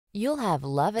You'll have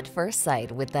love at first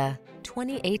sight with the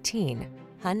 2018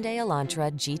 Hyundai Elantra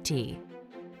GT.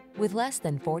 With less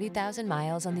than 40,000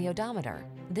 miles on the odometer,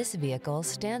 this vehicle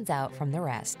stands out from the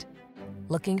rest.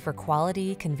 Looking for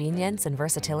quality, convenience, and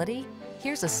versatility?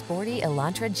 Here's a sporty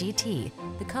Elantra GT,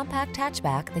 the compact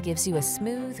hatchback that gives you a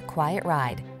smooth, quiet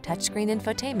ride, touchscreen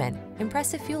infotainment,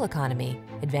 impressive fuel economy,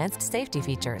 advanced safety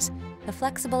features, a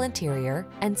flexible interior,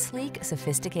 and sleek,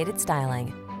 sophisticated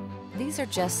styling. These are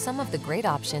just some of the great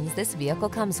options this vehicle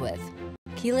comes with: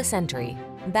 keyless entry,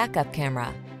 backup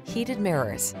camera, heated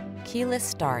mirrors, keyless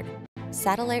start,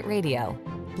 satellite radio,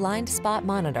 blind spot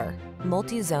monitor,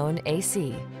 multi-zone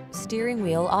AC, steering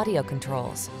wheel audio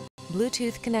controls,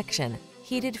 Bluetooth connection,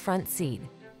 heated front seat.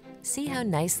 See how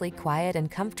nicely quiet and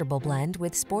comfortable blend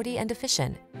with sporty and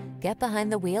efficient. Get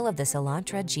behind the wheel of this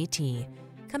Elantra GT.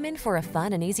 Come in for a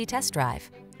fun and easy test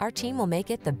drive. Our team will make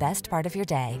it the best part of your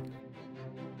day.